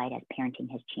wayside as parenting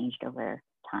has changed over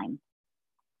time.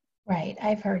 Right.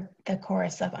 I've heard the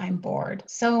chorus of "I'm bored"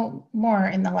 so more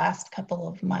in the last couple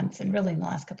of months, and really in the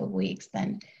last couple of weeks,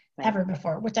 than ever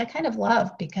before, which I kind of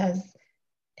love, because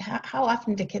how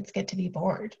often do kids get to be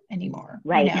bored anymore?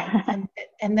 Right.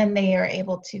 And then they are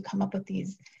able to come up with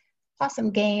these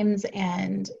awesome games,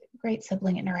 and great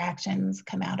sibling interactions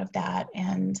come out of that.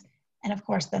 And of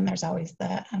course, then there's always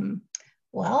the,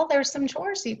 there's some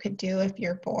chores you could do if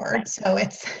you're bored. Right. So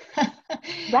it's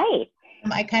right.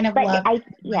 I kind of love my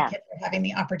kids are having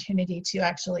the opportunity to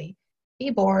actually be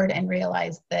bored and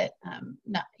realize that,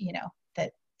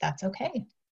 that's okay.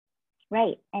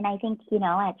 Right. And I think,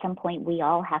 at some point we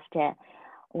all have to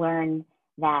learn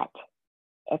that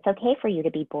it's okay for you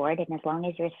to be bored. And as long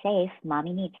as you're safe,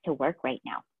 mommy needs to work right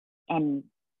now. And,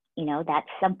 that's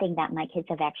something that my kids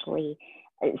have actually,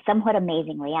 somewhat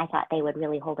amazingly, I thought they would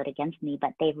really hold it against me,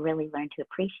 but they've really learned to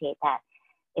appreciate that.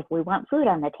 If we want food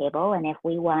on the table and if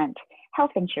we want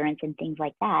health insurance and things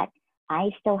like that, I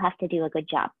still have to do a good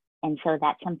job. And so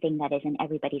that's something that is in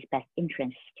everybody's best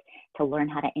interest, to learn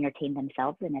how to entertain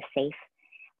themselves in a safe,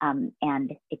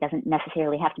 and it doesn't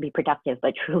necessarily have to be productive,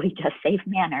 but truly just safe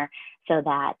manner, so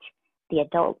that the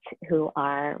adults who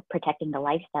are protecting the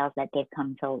lifestyles that they've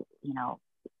come to,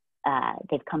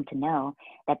 they've come to know,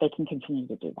 that they can continue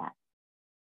to do that.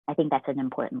 I think that's an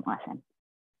important lesson.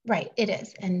 Right, it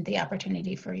is. And the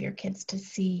opportunity for your kids to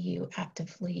see you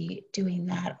actively doing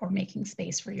that or making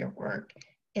space for your work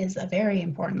is a very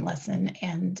important lesson.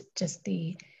 And just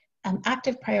the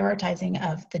active prioritizing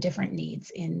of the different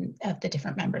needs of the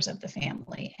different members of the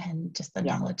family, and just the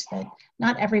knowledge that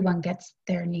not everyone gets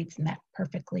their needs met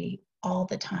perfectly all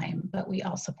the time, but we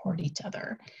all support each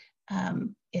other,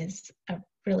 is a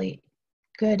really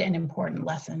good and important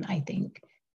lesson, I think,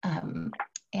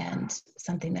 and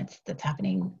something that's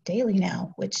happening daily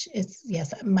now, which is,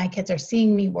 yes, my kids are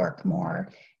seeing me work more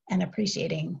and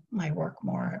appreciating my work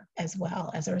more as well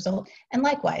as a result. And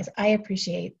likewise, I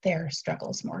appreciate their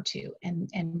struggles more too, and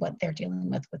what they're dealing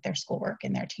with their schoolwork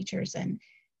and their teachers, and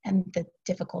the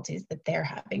difficulties that they're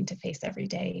having to face every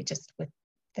day just with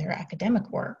their academic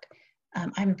work.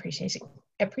 I'm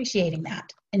appreciating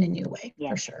that in a new way,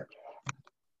 for sure.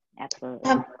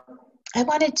 Absolutely. I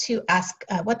wanted to ask,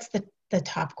 what's the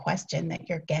top question that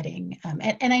you're getting?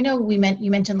 And I know you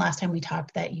mentioned last time we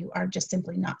talked that you are just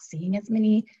simply not seeing as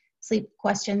many sleep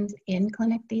questions in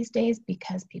clinic these days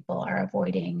because people are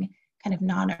avoiding kind of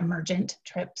non-emergent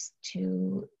trips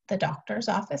to the doctor's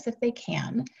office if they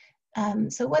can.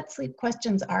 So what sleep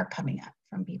questions are coming up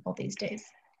from people these days?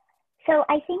 So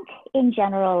I think in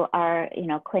general, our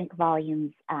clinic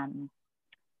volumes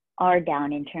are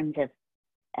down in terms of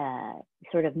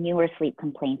sort of newer sleep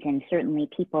complaints, and certainly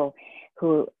people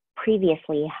who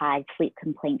previously had sleep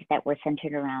complaints that were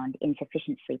centered around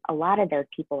insufficient sleep. A lot of those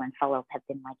people in follow-up have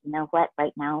been like, you know what,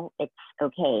 right now it's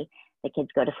okay. The kids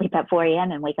go to sleep at 4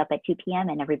 a.m. and wake up at 2 p.m.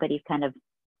 and everybody's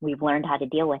we've learned how to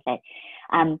deal with it.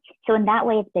 So in that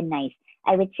way, it's been nice.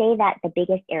 I would say that the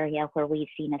biggest area where we've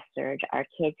seen a surge are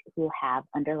kids who have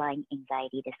underlying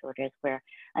anxiety disorders, where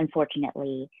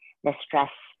unfortunately the stress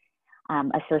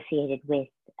associated with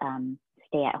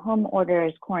stay-at-home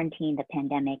orders, quarantine, the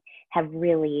pandemic have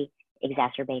really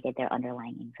exacerbated their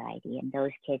underlying anxiety, and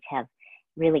those kids have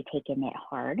really taken it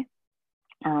hard.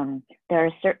 There are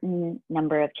a certain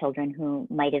number of children who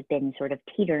might have been sort of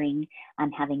teetering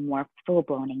on having more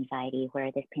full-blown anxiety,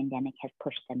 where this pandemic has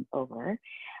pushed them over.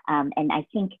 And I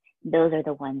think those are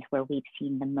the ones where we've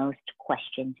seen the most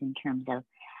questions in terms of,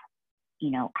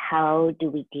 how do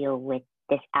we deal with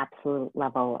this absolute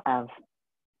level of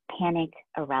panic,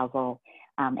 arousal,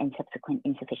 and subsequent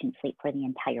insufficient sleep for the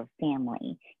entire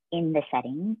family in the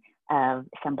setting of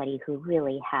somebody who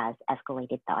really has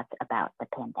escalated thoughts about the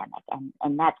pandemic.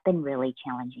 And that's been really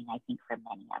challenging, I think, for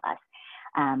many of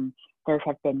us. Those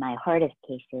have been my hardest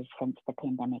cases since the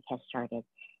pandemic has started,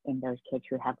 in those kids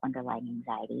who have underlying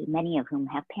anxiety, many of whom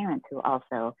have parents who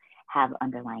also have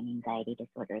underlying anxiety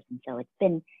disorders. And so it's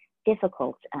been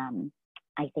difficult,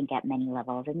 I think, at many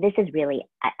levels. And this is really,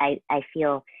 I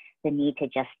feel the need to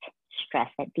just stress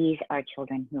that these are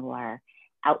children who are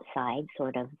outside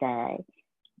sort of the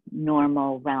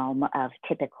normal realm of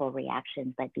typical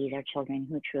reactions, but these are children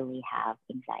who truly have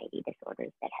anxiety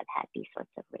disorders that have had these sorts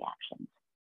of reactions.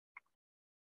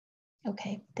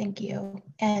 Okay, thank you.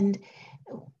 And,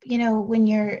 when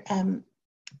you're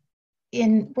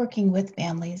in working with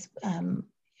families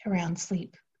around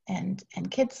sleep and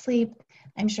kids' sleep,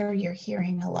 I'm sure you're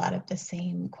hearing a lot of the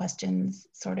same questions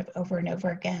sort of over and over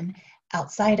again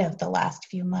outside of the last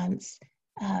few months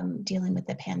dealing with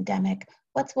the pandemic.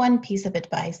 What's one piece of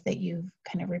advice that you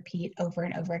kind of repeat over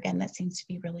and over again that seems to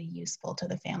be really useful to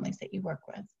the families that you work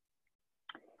with?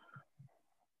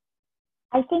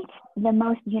 I think the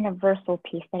most universal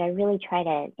piece that I really try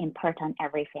to impart on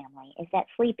every family is that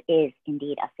sleep is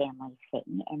indeed a family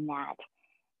thing, and that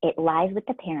it lies with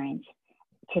the parents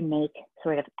to make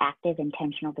sort of active,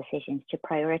 intentional decisions to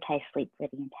prioritize sleep for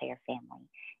the entire family.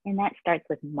 And that starts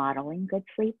with modeling good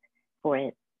sleep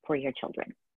for your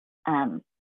children.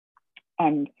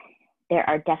 And there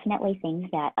are definitely things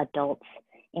that adults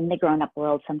in the grown-up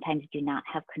world sometimes do not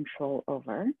have control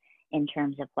over, in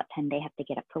terms of what time they have to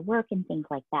get up for work and things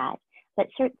like that. But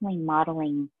certainly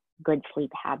modeling good sleep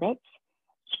habits,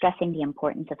 stressing the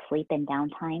importance of sleep and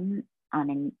downtime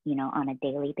on a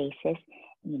daily basis,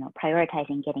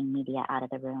 prioritizing getting media out of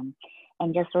the room,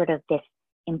 and just sort of this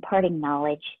imparting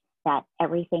knowledge that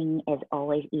everything is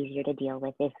always easier to deal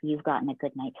with if you've gotten a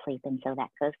good night's sleep. And so that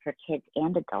goes for kids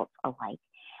and adults alike.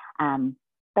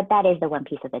 But that is the one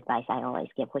piece of advice I always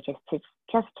give, which is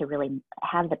to really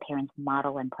have the parents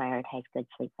model and prioritize good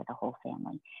sleep for the whole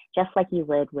family, just like you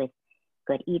would with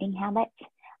good eating habits.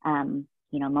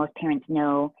 Most parents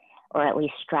know, or at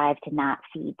least strive to not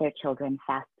feed their children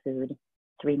fast food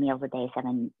 3 meals a day,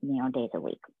 7 days a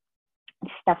week,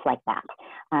 stuff like that.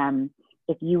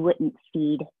 If you wouldn't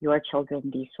feed your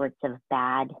children these sorts of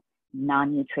bad,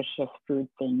 non-nutritious food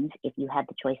things, if you had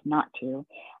the choice not to,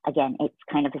 again, it's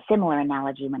kind of a similar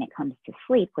analogy when it comes to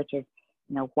sleep, which is,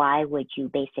 why would you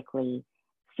basically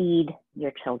feed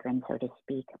your children, so to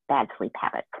speak, bad sleep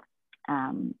habits?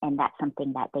 And that's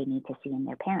something that they need to see in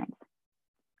their parents.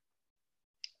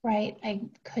 Right. I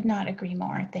could not agree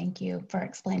more. Thank you for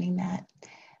explaining that.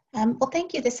 Well,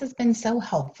 thank you. This has been so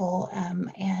helpful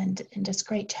and just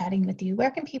great chatting with you.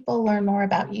 Where can people learn more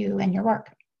about you and your work?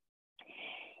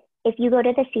 If you go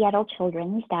to the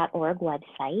seattlechildren's.org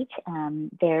website,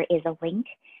 there is a link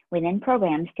within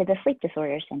programs to the Sleep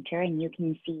Disorder Center, and you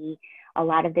can see a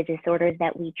lot of the disorders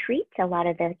that we treat, a lot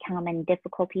of the common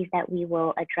difficulties that we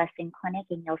will address in clinic,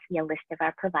 and you'll see a list of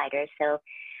our providers. So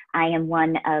I am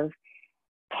one of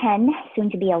 10, soon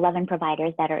to be 11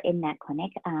 providers that are in that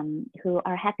clinic who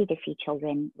are happy to see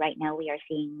children. Right now, we are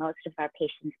seeing most of our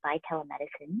patients by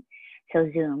telemedicine,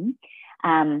 so Zoom.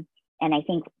 And I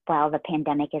think while the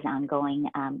pandemic is ongoing,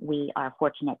 we are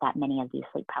fortunate that many of these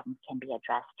sleep problems can be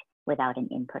addressed without an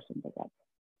in-person visit.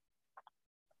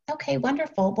 Okay,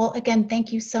 wonderful. Well, again,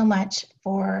 thank you so much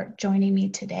for joining me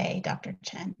today, Dr.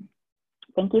 Chen.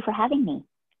 Thank you for having me.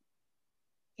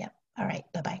 Yep. All right.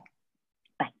 Bye-bye.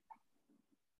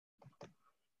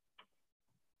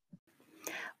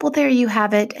 Well, there you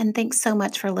have it. And thanks so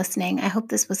much for listening. I hope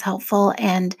this was helpful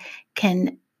and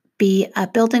can be a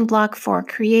building block for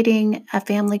creating a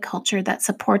family culture that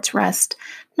supports rest,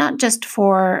 not just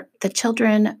for the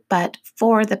children, but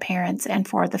for the parents and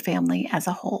for the family as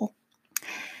a whole.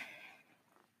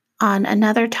 On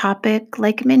another topic,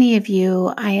 like many of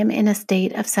you, I am in a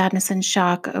state of sadness and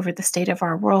shock over the state of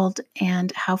our world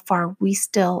and how far we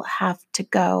still have to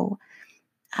go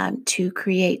to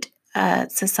create a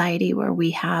society where we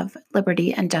have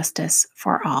liberty and justice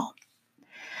for all.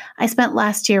 I spent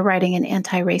last year writing an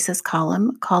anti-racist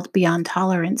column called Beyond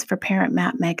Tolerance for Parent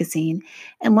Map magazine,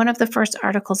 and one of the first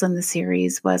articles in the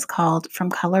series was called From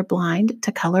Colorblind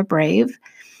to Color Brave,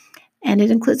 and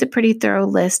it includes a pretty thorough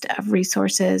list of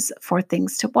resources for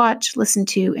things to watch, listen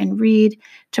to, and read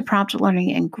to prompt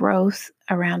learning and growth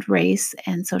around race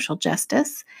and social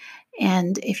justice.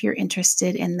 And if you're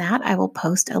interested in that, I will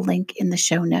post a link in the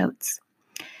show notes.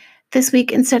 This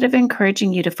week, instead of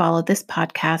encouraging you to follow this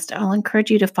podcast, I'll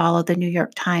encourage you to follow the New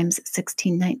York Times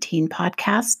 1619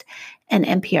 podcast and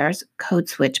NPR's Code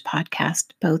Switch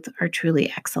podcast. Both are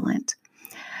truly excellent.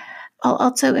 I'll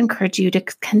also encourage you to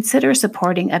consider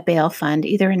supporting a bail fund,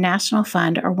 either a national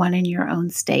fund or one in your own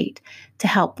state, to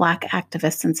help Black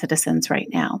activists and citizens right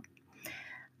now.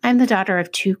 I'm the daughter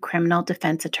of 2 criminal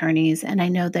defense attorneys, and I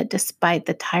know that despite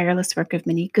the tireless work of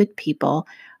many good people,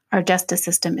 our justice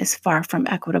system is far from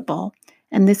equitable,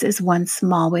 and this is one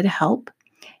small way to help.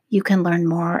 You can learn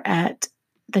more at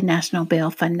the National Bail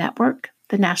Fund Network,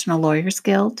 the National Lawyers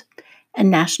Guild,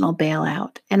 and National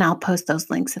Bailout, and I'll post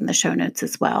those links in the show notes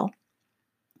as well.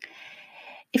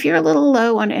 If you're a little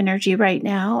low on energy right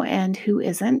now, and who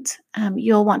isn't,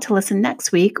 you'll want to listen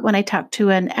next week when I talk to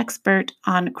an expert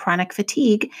on chronic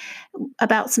fatigue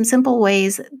about some simple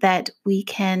ways that we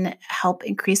can help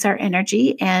increase our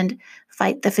energy and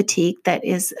fight the fatigue that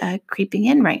is creeping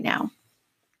in right now.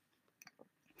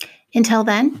 Until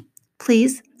then,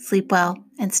 please sleep well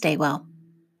and stay well.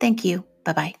 Thank you.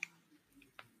 Bye-bye.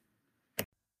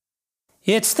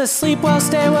 It's the Sleep Well,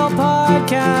 Stay Well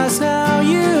podcast, now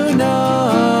you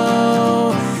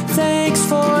know. Thanks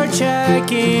for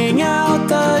checking out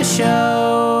the show.